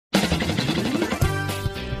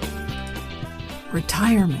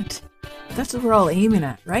Retirement. That's what we're all aiming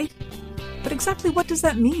at, right? But exactly what does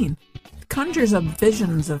that mean? It conjures up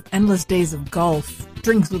visions of endless days of golf,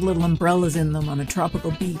 drinks with little umbrellas in them on a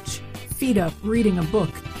tropical beach, feet up, reading a book.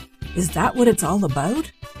 Is that what it's all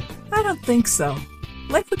about? I don't think so.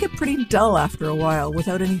 Life would get pretty dull after a while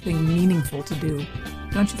without anything meaningful to do,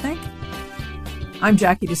 don't you think? I'm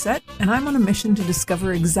Jackie Doucette, and I'm on a mission to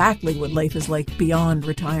discover exactly what life is like beyond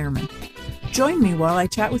retirement. Join me while I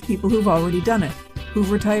chat with people who've already done it,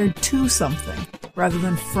 who've retired to something rather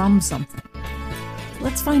than from something.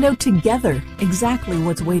 Let's find out together exactly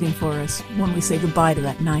what's waiting for us when we say goodbye to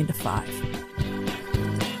that 9 to 5.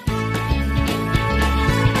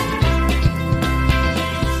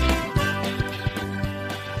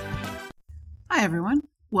 Hi everyone,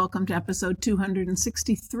 welcome to episode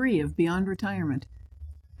 263 of Beyond Retirement.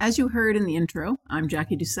 As you heard in the intro, I'm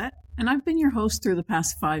Jackie Doucette, and I've been your host through the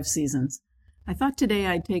past 5 seasons. I thought today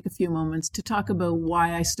I'd take a few moments to talk about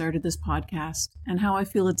why I started this podcast and how I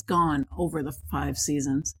feel it's gone over the 5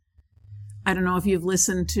 seasons. I don't know if you've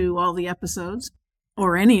listened to all the episodes,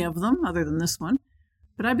 or any of them other than this one,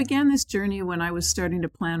 but I began this journey when I was starting to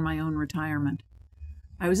plan my own retirement.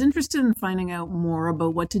 I was interested in finding out more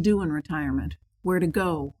about what to do in retirement, where to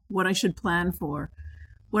go, what I should plan for,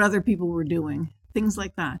 what other people were doing, things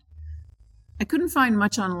like that. I couldn't find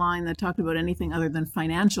much online that talked about anything other than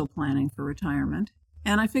financial planning for retirement,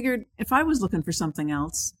 and I figured if I was looking for something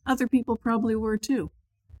else, other people probably were too.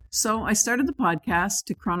 So I started the podcast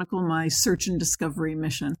to chronicle my search and discovery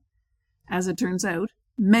mission. As it turns out,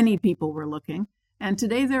 many people were looking, and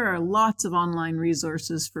today there are lots of online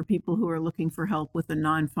resources for people who are looking for help with the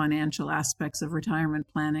non-financial aspects of retirement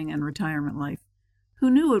planning and retirement life.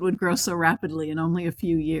 Who knew it would grow so rapidly in only a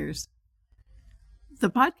few years? The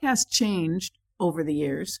podcast changed over the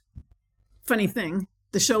years. Funny thing,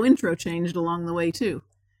 the show intro changed along the way too.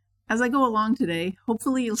 As I go along today,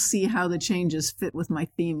 hopefully you'll see how the changes fit with my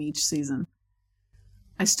theme each season.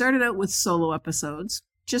 I started out with solo episodes,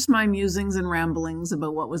 just my musings and ramblings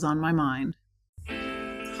about what was on my mind.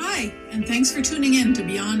 Hi, and thanks for tuning in to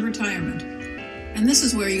Beyond Retirement. And this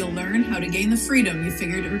is where you'll learn how to gain the freedom you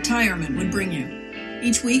figured retirement would bring you.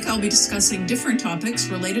 Each week I'll be discussing different topics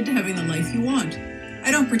related to having the life you want. I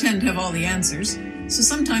don't pretend to have all the answers, so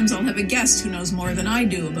sometimes I'll have a guest who knows more than I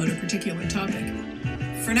do about a particular topic.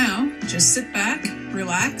 For now, just sit back,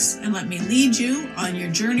 relax, and let me lead you on your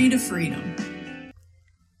journey to freedom.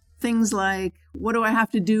 Things like, what do I have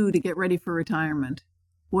to do to get ready for retirement?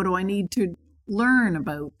 What do I need to learn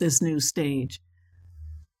about this new stage?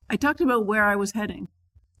 I talked about where I was heading,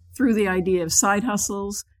 through the idea of side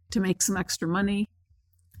hustles, to make some extra money,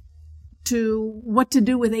 to what to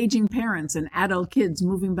do with aging parents and adult kids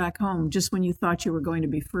moving back home just when you thought you were going to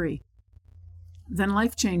be free. Then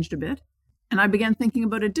life changed a bit, and I began thinking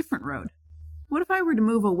about a different road. What if I were to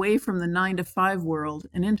move away from the 9 to 5 world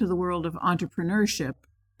and into the world of entrepreneurship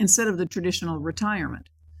instead of the traditional retirement?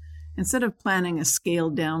 Instead of planning a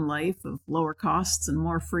scaled-down life of lower costs and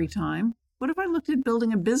more free time, what if I looked at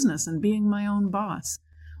building a business and being my own boss?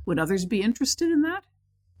 Would others be interested in that?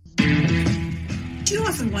 Do you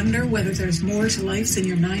often wonder whether there's more to life than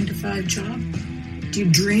your 9 to 5 job? Do you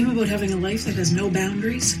dream about having a life that has no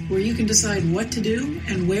boundaries, where you can decide what to do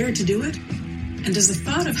and where to do it? And does the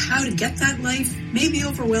thought of how to get that life maybe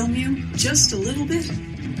overwhelm you just a little bit?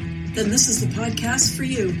 Then this is the podcast for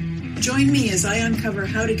you. Join me as I uncover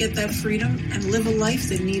how to get that freedom and live a life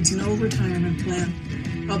that needs no retirement plan.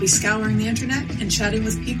 I'll be scouring the internet and chatting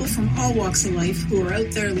with people from all walks of life who are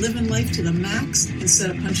out there living life to the max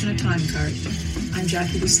instead of punching a time card. I'm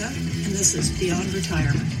Jackie Doucette, and this is Beyond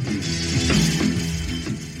Retirement.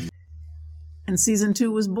 And season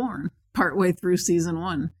 2 was born, partway through season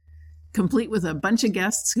 1, complete with a bunch of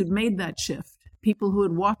guests who'd made that shift, people who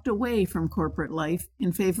had walked away from corporate life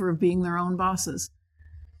in favor of being their own bosses.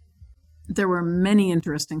 There were many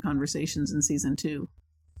interesting conversations in season 2,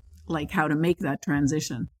 like how to make that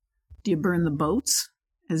transition. Do you burn the boats,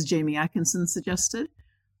 as Jamie Atkinson suggested?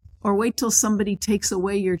 Or wait till somebody takes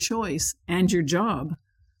away your choice and your job,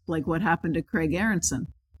 like what happened to Craig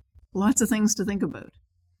Aronson? Lots of things to think about.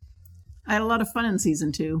 I had a lot of fun in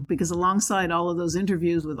season 2 because alongside all of those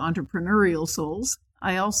interviews with entrepreneurial souls,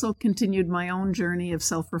 I also continued my own journey of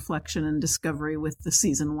self-reflection and discovery with the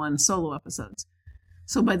season 1 solo episodes.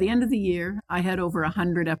 So by the end of the year, I had over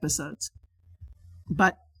 100 episodes.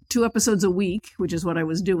 But 2 episodes a week, which is what I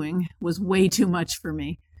was doing, was way too much for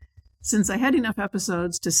me. Since I had enough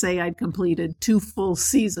episodes to say I'd completed 2 full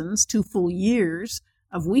seasons, 2 full years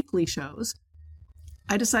of weekly shows,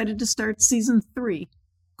 I decided to start season 3,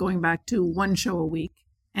 going back to 1 show a week.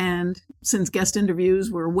 And since guest interviews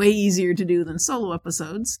were way easier to do than solo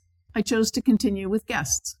episodes, I chose to continue with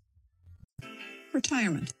guests.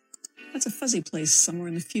 Retirement. That's a fuzzy place somewhere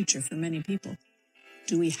in the future for many people.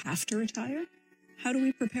 Do we have to retire? How do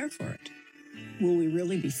we prepare for it? Will we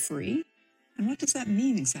really be free? And what does that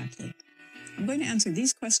mean exactly? I'm going to answer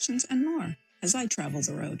these questions and more as I travel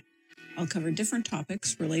the road. I'll cover different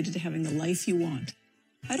topics related to having the life you want.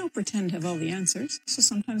 I don't pretend to have all the answers, so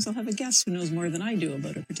sometimes I'll have a guest who knows more than I do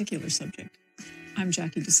about a particular subject. I'm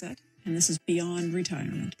Jackie Doucette, and this is Beyond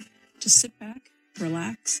Retirement. Just sit back,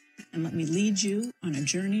 relax, and let me lead you on a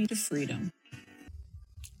journey to freedom.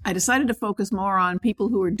 I decided to focus more on people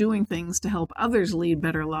who are doing things to help others lead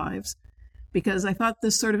better lives, because I thought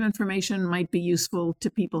this sort of information might be useful to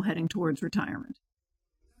people heading towards retirement.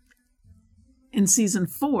 In Season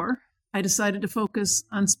 4, I decided to focus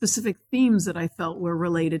on specific themes that I felt were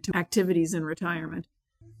related to activities in retirement.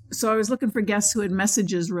 So I was looking for guests who had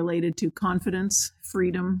messages related to confidence,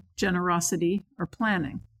 freedom, generosity, or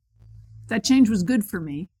planning. That change was good for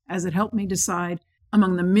me, as it helped me decide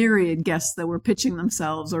among the myriad guests that were pitching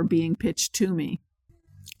themselves or being pitched to me.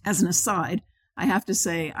 As an aside, I have to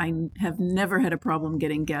say I have never had a problem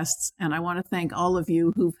getting guests, and I want to thank all of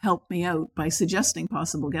you who've helped me out by suggesting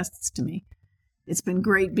possible guests to me. It's been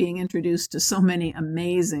great being introduced to so many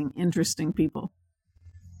amazing, interesting people.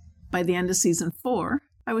 By the end of Season 4,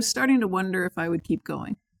 I was starting to wonder if I would keep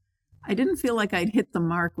going. I didn't feel like I'd hit the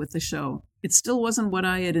mark with the show. It still wasn't what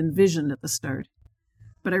I had envisioned at the start.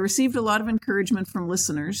 But I received a lot of encouragement from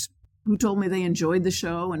listeners who told me they enjoyed the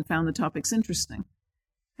show and found the topics interesting.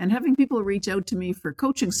 And having people reach out to me for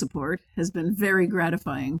coaching support has been very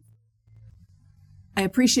gratifying. I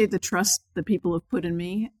appreciate the trust that people have put in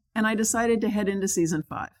me, and I decided to head into Season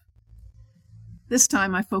 5. This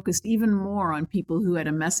time I focused even more on people who had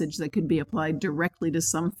a message that could be applied directly to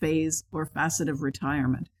some phase or facet of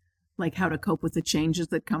retirement, like how to cope with the changes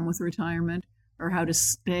that come with retirement, or how to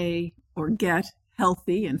stay or get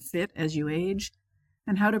healthy and fit as you age,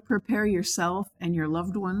 and how to prepare yourself and your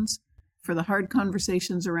loved ones for the hard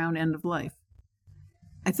conversations around end of life.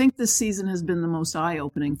 I think this season has been the most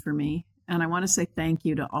eye-opening for me, and I want to say thank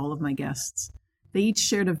you to all of my guests. They each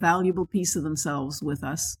shared a valuable piece of themselves with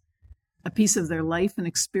us, a piece of their life and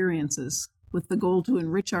experiences, with the goal to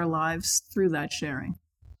enrich our lives through that sharing.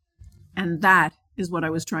 And that is what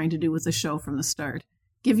I was trying to do with the show from the start,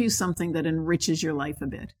 give you something that enriches your life a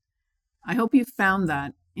bit. I hope you found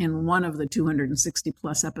that in one of the 260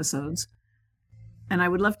 plus episodes, and I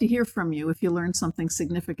would love to hear from you if you learned something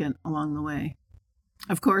significant along the way.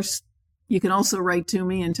 Of course, you can also write to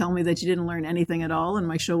me and tell me that you didn't learn anything at all and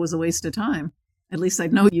my show was a waste of time. At least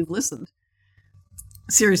I'd know you've listened.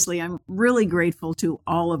 Seriously, I'm really grateful to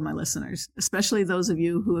all of my listeners, especially those of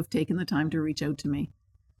you who have taken the time to reach out to me.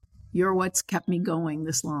 You're what's kept me going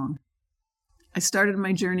this long. I started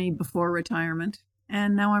my journey before retirement,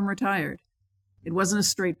 and now I'm retired. It wasn't a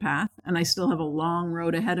straight path, and I still have a long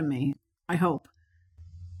road ahead of me, I hope.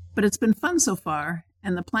 But it's been fun so far,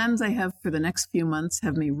 and the plans I have for the next few months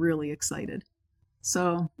have me really excited.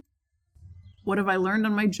 So, what have I learned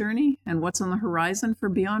on my journey, and what's on the horizon for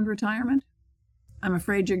Beyond Retirement? I'm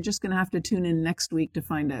afraid you're just going to have to tune in next week to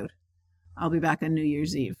find out. I'll be back on New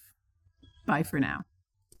Year's Eve. Bye for now.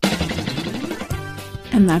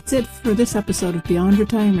 And that's it for this episode of Beyond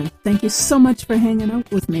Retirement. Thank you so much for hanging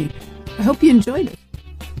out with me. I hope you enjoyed it.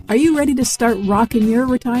 Are you ready to start rocking your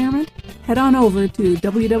retirement? Head on over to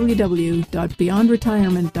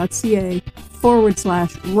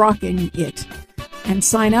www.beyondretirement.ca/rocking it and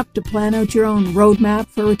sign up to plan out your own roadmap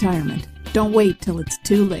for retirement. Don't wait till it's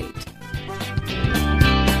too late.